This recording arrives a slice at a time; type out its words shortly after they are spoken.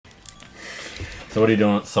So what are you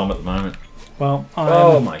doing at Som at the moment? Well,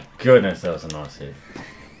 oh my goodness, that was a nice hit.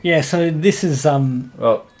 Yeah, so this is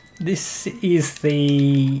Well, this is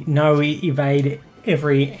the no evade.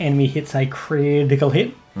 Every enemy hits a critical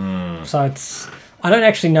hit. So it's. I don't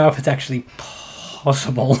actually know if it's actually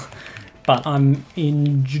possible, but I'm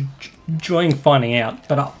enjoying finding out.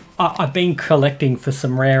 But I've been collecting for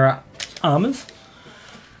some rarer armors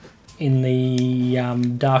in the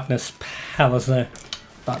Darkness Palace there.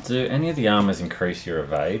 But do any of the armors increase your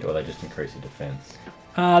evade, or they just increase your defense?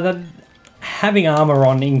 Having armor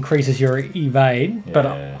on increases your evade, Yeah. but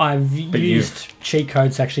I've used cheat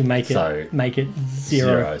codes to actually make it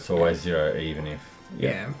zero. It's always zero, even if.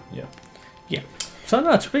 Yeah. Yeah. So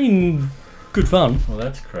no, it's been good fun. Well,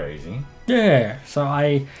 that's crazy. Yeah. So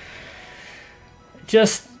I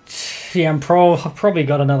just I've probably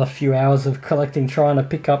got another few hours of collecting, trying to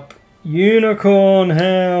pick up unicorn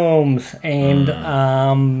helms, and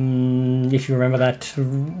if you remember that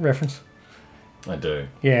reference. I do.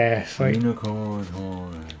 Yeah, sweet. Unicorn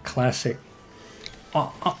horn. Classic.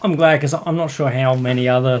 I'm glad, because I'm not sure how many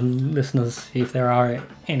other listeners, if there are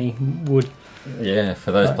any, would. Yeah,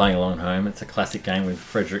 for those playing along home, it's a classic game with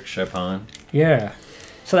Frederick Chopin. Yeah.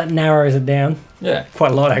 So that narrows it down. Yeah.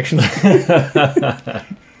 Quite a lot, actually.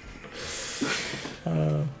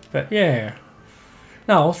 But yeah.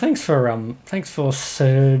 No, well, thanks for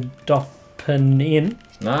stopping in.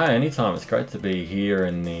 No, anytime. It's great to be here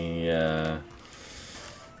in the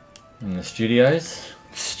studios.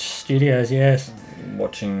 Studios, yes.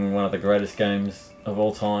 Watching one of the greatest games of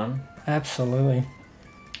all time. Absolutely.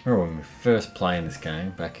 I remember when we first playing this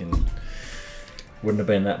game back in... Wouldn't have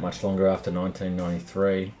been that much longer after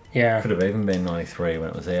 1993. Yeah. Could have even been 93 when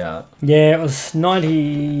it was out. Yeah, it was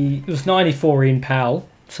 90. It was 94 in PAL,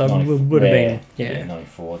 so it would have been. Yeah,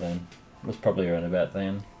 94 then. It was probably around about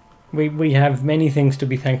then. We have many things to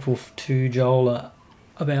be thankful to Joel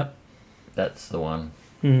about. That's the one.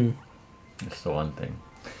 That's the one thing.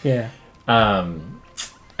 Yeah.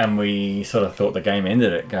 And we sort of thought the game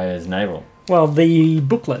ended at Gaia's navel. Well, the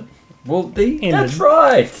booklet. Well, that's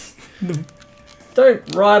right.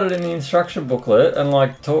 Don't write it in the instruction booklet and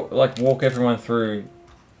walk everyone through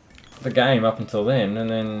the game up until then, and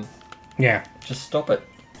then just stop it.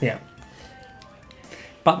 Yeah.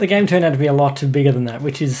 But the game turned out to be a lot bigger than that,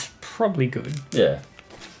 which is probably good. Yeah.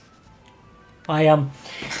 I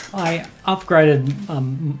upgraded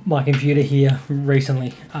my computer here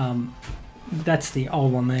recently. That's the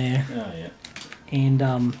old one there. Oh yeah.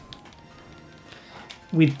 And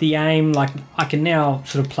with the aim, like, I can now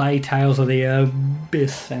sort of play Tales of the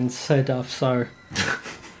Abyss and stuff, so...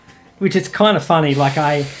 which is kind of funny, like,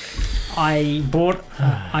 I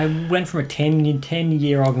went from a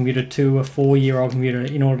 10-year-old computer to a 4-year-old computer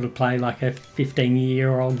in order to play, like, a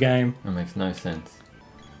 15-year-old game. That makes no sense.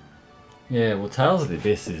 Yeah, well, Tales of the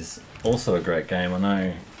Abyss is also a great game. I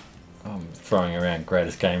know I'm throwing around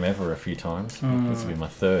greatest game ever a few times. This will be my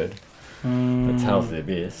third. But Tales of the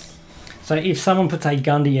Abyss... So if someone puts a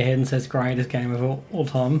gun to your head and says greatest game of all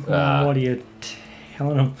time, what are you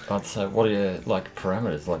telling them? I'd say, what are your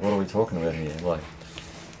parameters? Like, what are we talking about here? Like,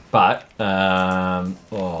 but I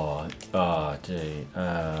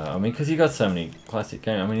mean, because you got so many classic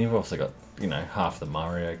games. I mean, you've also got half the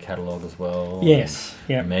Mario catalog as well. Yes.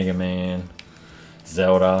 Yeah. Mega Man,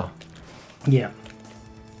 Zelda. Yeah.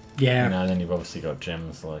 Yeah. Then you've obviously got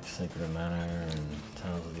gems like Secret of Mana and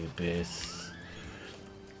Tales of the Abyss.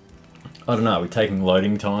 I don't know, are we taking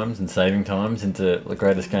loading times and saving times into the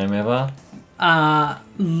greatest game ever?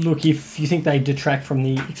 Look, if you think they detract from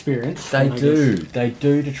the experience... They do. They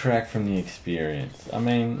do detract from the experience. I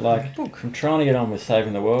mean, like, look, I'm trying to get on with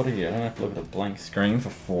saving the world here. I don't have to look at a blank screen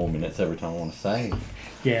for 4 minutes every time I want to save.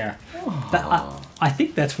 Yeah. I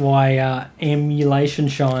think that's why emulation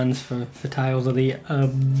shines for Tales of the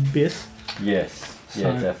Abyss. Yes.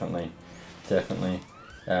 Yeah, definitely. Definitely.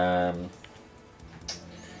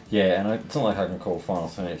 Yeah, and it's not like I can call Final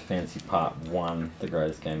Fantasy Part 1 the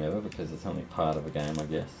greatest game ever, because it's only part of a game, I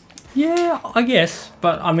guess. Yeah, I guess.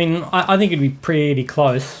 But, I mean, I think it'd be pretty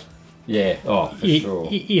close. Yeah, for sure.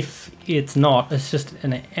 If it's not, it's just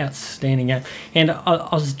an outstanding game. And I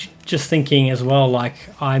was just thinking as well, like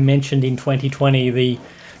I mentioned in 2020, the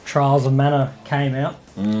Trials of Mana came out,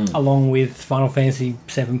 along with Final Fantasy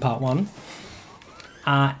VII Part 1.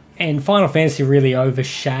 And Final Fantasy really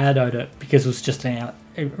overshadowed it because it was just a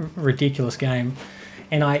ridiculous game,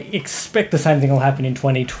 and I expect the same thing will happen in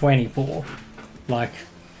 2024. Like,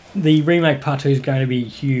 the remake Part 2 is going to be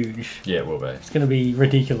huge. Yeah, it will be. It's going to be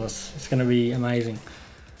ridiculous. It's going to be amazing.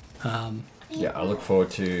 Yeah, I look forward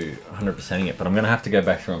to 100%ing it, but I'm going to have to go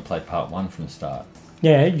back through and play Part 1 from the start.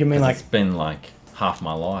 Yeah, you mean like... It's been like half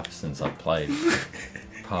my life since I played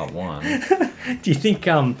part 1. Do you think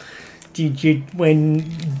do you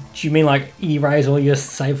mean like erase all your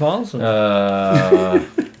save files? Or?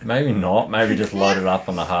 Maybe not. Maybe just load it up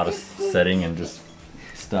on the hardest setting and just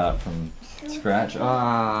start from scratch.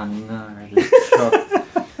 Ah, no. Just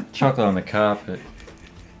chocolate on the carpet.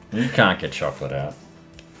 You can't get chocolate out.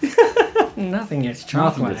 Nothing gets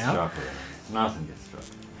chocolate out. Chocolate. Nothing gets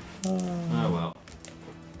chocolate. Oh well.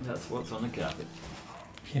 That's what's on the carpet.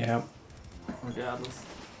 Yeah. Regardless.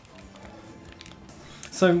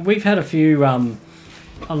 So we've had a few,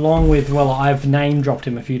 along with, well, I've name dropped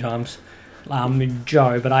him a few times,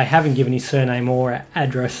 Joe, but I haven't given his surname or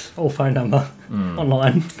address or phone number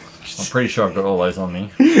online. I'm pretty sure I've got all those on me.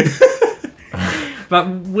 But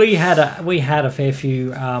we had a fair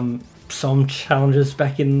few song challenges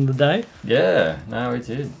back in the day. Yeah, no, we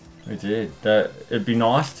did. We did. It'd be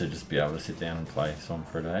nice to just be able to sit down and play a song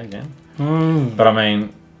for a day again. But I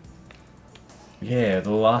mean, yeah,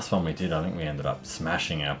 the last one we did, I think we ended up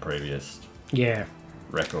smashing our previous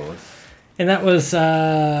records. And that was,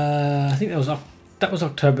 I think that was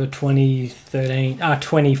October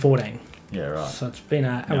 2014. Yeah, right. So it's been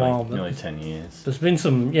a while. But nearly 10 years. There's been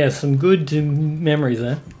some good memories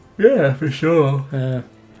there. Yeah, for sure. And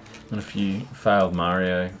a few failed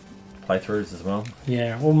Mario playthroughs as well.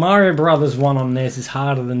 Yeah, well, Mario Brothers 1 on NES is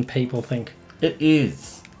harder than people think. It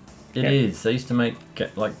is. It is. They used to make,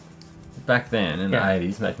 like, back then in the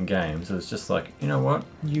 80s, making games, it was just like, you know what?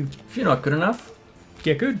 If you're not good enough,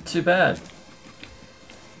 get good. Too bad.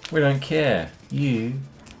 We don't care. You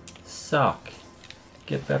suck.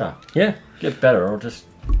 Get better. Yeah. Get better or just...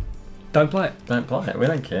 Don't play it. Don't play it. We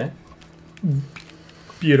don't care.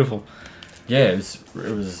 Beautiful. Yeah, it was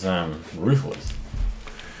ruthless.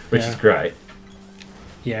 Which is great.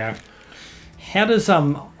 Yeah. How does I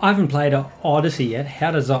haven't played Odyssey yet.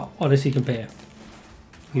 How does Odyssey compare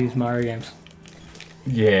with Mario games?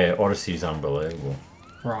 Yeah, Odyssey's unbelievable.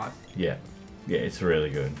 Right. Yeah. Yeah, it's really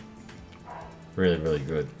good. Really, really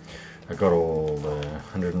good. I got all the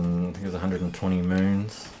 120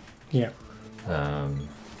 moons. Yeah.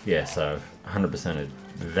 Yeah, so 100% of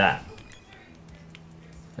that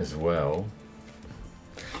as well.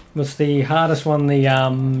 Was the hardest one the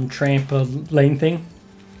trampoline thing?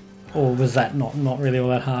 Or was that not really all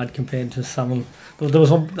that hard compared to some... There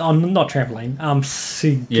was not trampoline.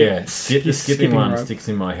 The skipping one rope. sticks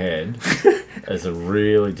in my head as a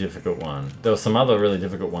really difficult one. There were some other really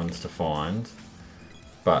difficult ones to find,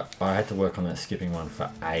 but I had to work on that skipping one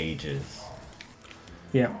for ages.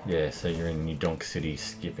 Yeah. Yeah, so you're in New Donk City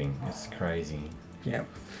skipping. It's crazy. Yeah.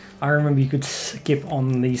 I remember you could skip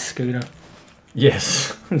on the scooter.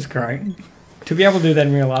 Yes. It's great. To be able to do that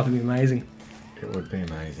in real life would be amazing. It would be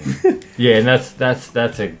amazing. Yeah, and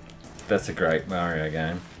that's a great Mario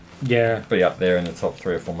game. Yeah. Be up there in the top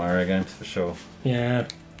 3 or 4 Mario games for sure. Yeah.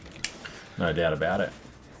 No doubt about it.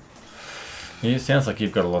 Yeah, it sounds like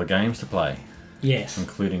you've got a lot of games to play. Yes.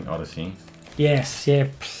 Including Odyssey. Yes, yeah,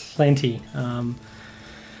 plenty.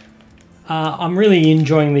 I'm really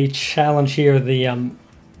enjoying the challenge here of the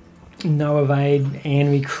no evade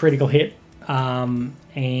enemy critical hit.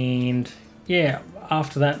 And yeah,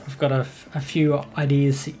 after that I've got a few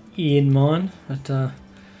ideas in mind. But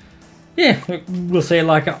yeah, we'll see.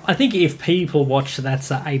 Like, I think if people watch,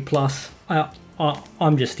 that's a A+.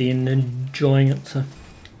 I'm just enjoying it. So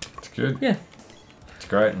it's good. Yeah, it's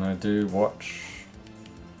great, and I do watch.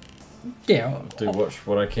 Yeah, watch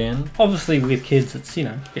what I can. Obviously, with kids, it's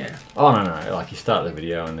yeah. Oh no! Like, you start the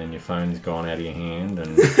video and then your phone's gone out of your hand,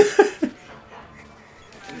 and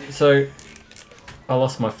so I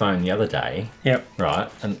lost my phone the other day. Yep. Right,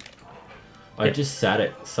 and I just sat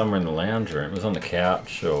it somewhere in the lounge room. It was on the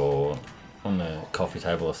couch or on the coffee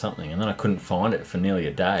table or something, and then I couldn't find it for nearly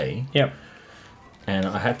a day. Yep. And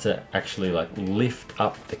I had to actually like lift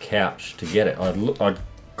up the couch to get it. I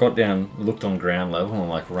got down, looked on ground level, and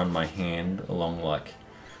like run my hand along like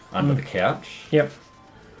under the couch. Yep.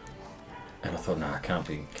 And I thought, no, it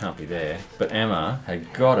can't be there. But Emma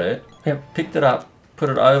had got it. Yep. Picked it up, put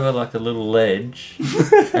it over like a little ledge,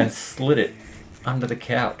 and slid it under the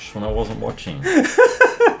couch when I wasn't watching.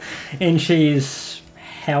 And she's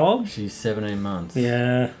how old? She's 17 months.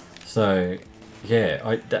 Yeah. So,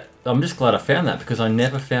 yeah, I'm just glad I found that because I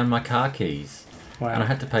never found my car keys. Wow. And I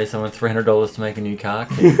had to pay someone $300 to make a new car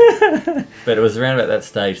key. But it was around about that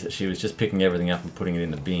stage that she was just picking everything up and putting it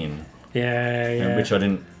in the bin. Yeah. Which I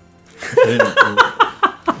didn't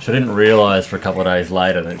realise for a couple of days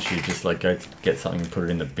later that she'd just like go get something and put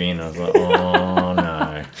it in the bin. I was like, oh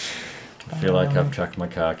no. I feel like I've chucked my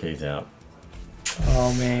car keys out.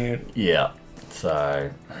 Oh man. Yeah.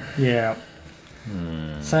 So. Yeah.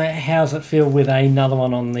 So how's it feel with another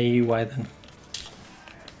one on the way then?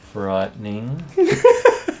 Frightening.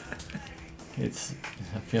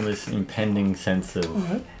 I feel this impending sense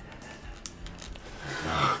of...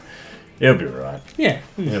 It'll be right. Yeah,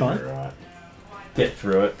 it'll be fine. Be right. Get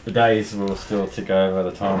through it. The days will still tick over,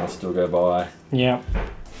 the time will still go by. Yeah.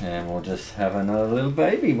 And we'll just have another little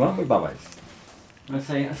baby, won't we, Bubbies? Want to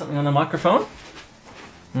say something on the microphone?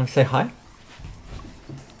 Want to say hi?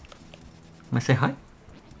 Want to say hi?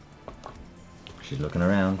 She's looking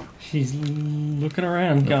around. She's looking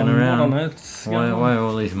around, going, around. what on earth's going on? Why are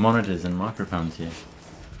all these monitors and microphones here?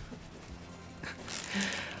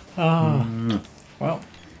 Oh, well,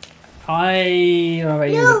 I don't know about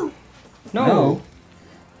you. No.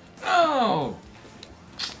 No.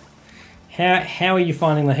 How are you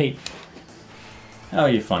finding the heat? How are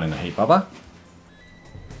you finding the heat, Bubba?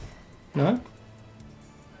 No?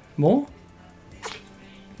 More?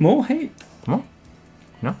 More heat? More?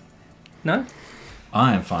 No? No?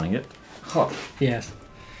 I am finding it hot. Yes.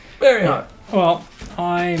 Very hot. Well,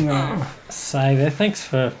 I'm gonna say there. Thanks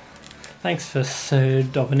for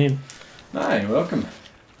dobbing in. No, you're welcome.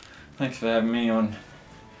 Thanks for having me on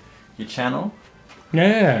your channel.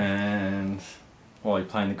 Yeah. And while you're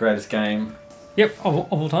playing the greatest game Yep.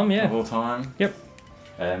 Of all time. Yeah. of all time. Yep.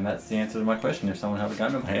 And that's the answer to my question. If someone had a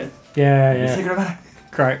gun to my head, Yeah. you Yeah. secret about it.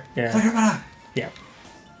 Great. Yeah. Secret about it. Yeah.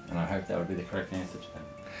 And I hope that would be the correct answer to that.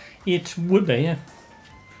 It would be. Yeah.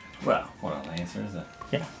 Well, what other answer is that?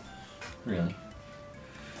 Yeah. Really.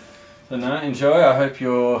 So no, enjoy. I hope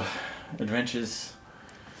your adventures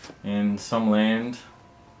in some land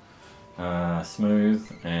are smooth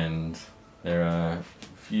and there are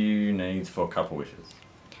few needs for a couple wishes.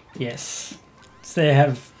 Yes. So there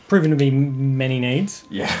have proven to be many needs.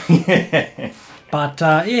 Yeah. But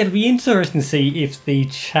yeah, it'll be interesting to see if the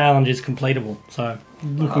challenge is completable. So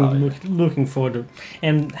looking forward to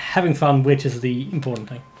and having fun, which is the important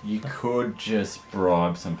thing. You could just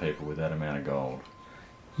bribe some people with that amount of gold.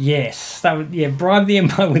 Yes, that would bribe the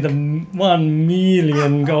empire with 1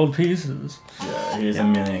 million gold pieces. Yeah, here's a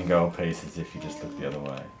million gold pieces if you just look the other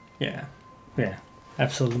way. Yeah,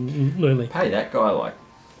 absolutely. Pay that guy like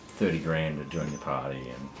 30 grand to join your party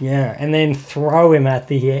and Yeah, and then throw him at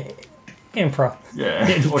the emperor.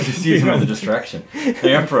 or just use him as a distraction.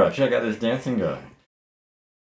 The emperor, check out this dancing guy.